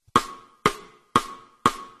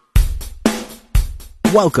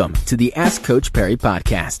Welcome to the Ask Coach Perry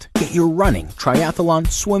podcast. Get your running, triathlon,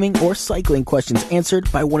 swimming, or cycling questions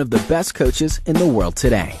answered by one of the best coaches in the world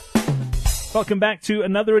today. Welcome back to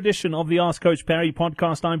another edition of the Ask Coach Perry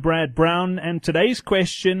podcast. I'm Brad Brown, and today's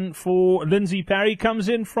question for Lindsay Parry comes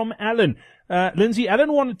in from Alan. Lindsay,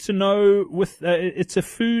 Alan wanted to know, it's a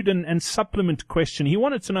food and supplement question. He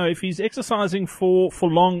wanted to know if he's exercising for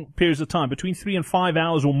long periods of time, between 3 and 5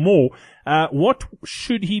 hours or more, what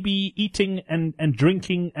should he be eating and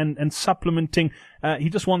drinking and supplementing? He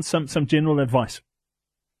just wants some general advice.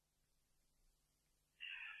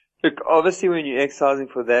 Look, obviously when you're exercising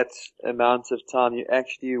for that amount of time, you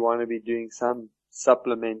actually want to be doing some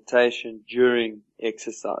supplementation during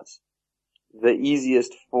exercise. The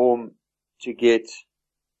easiest form to get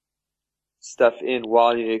stuff in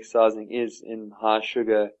while you're exercising is in high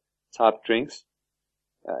sugar type drinks.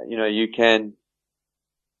 You can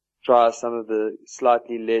try some of the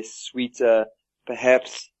slightly less sweeter,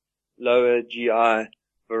 perhaps lower GI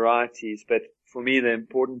varieties, but for me, the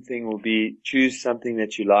important thing will be choose something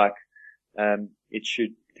that you like. It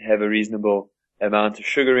should have a reasonable amount of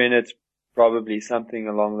sugar in it, probably something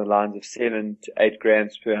along the lines of 7 to 8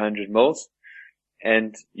 grams per 100 mils.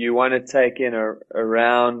 And you want to take in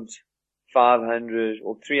around 500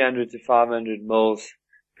 or 300 to 500 mils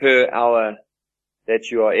per hour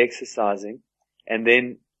that you are exercising. And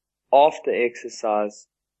then after exercise,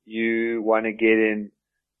 you want to get in,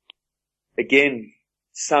 again,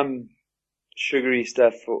 some sugary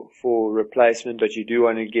stuff for replacement, but you do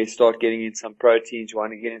want to start getting in some proteins. You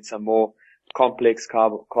want to get in some more complex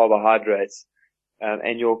carbohydrates,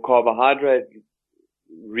 and your carbohydrate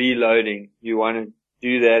reloading, you want to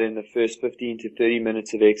do that in the first 15 to 30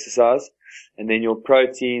 minutes of exercise, and then your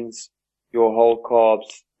proteins, your whole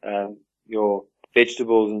carbs, your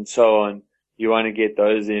vegetables and so on, you want to get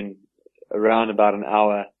those in around about an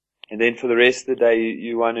hour. And then for the rest of the day,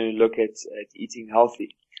 you want to look at eating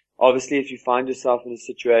healthy. Obviously, if you find yourself in a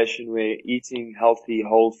situation where eating healthy,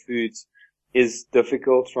 whole foods is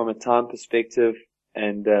difficult from a time perspective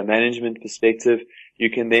and management perspective, you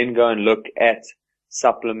can then go and look at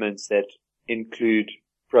supplements that include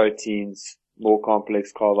proteins, more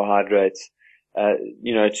complex carbohydrates,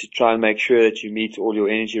 to try and make sure that you meet all your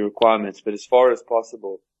energy requirements. But as far as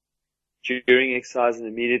possible, during exercise and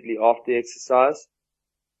immediately after exercise,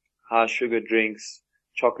 high sugar drinks,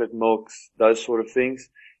 chocolate milks, those sort of things.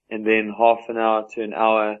 And then half an hour to an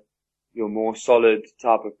hour, your more solid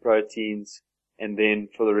type of proteins. And then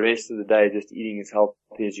for the rest of the day, just eating as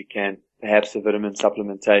healthy as you can, perhaps a vitamin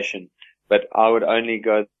supplementation. But I would only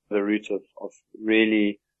go the route of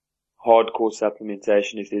really hardcore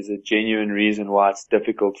supplementation if there's a genuine reason why it's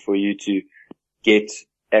difficult for you to get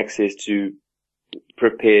access to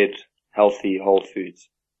prepared, healthy, whole foods.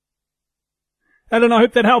 Alan, I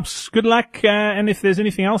hope that helps. Good luck, and if there's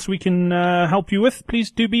anything else we can help you with,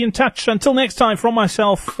 please do be in touch. Until next time, from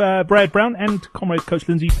myself, Brad Brown, and Comrade Coach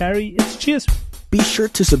Lindsay Parry, it's cheers. Be sure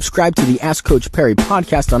to subscribe to the Ask Coach Perry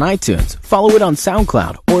podcast on iTunes, follow it on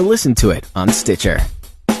SoundCloud, or listen to it on Stitcher.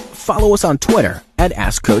 Follow us on Twitter at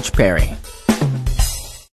Ask Coach Perry.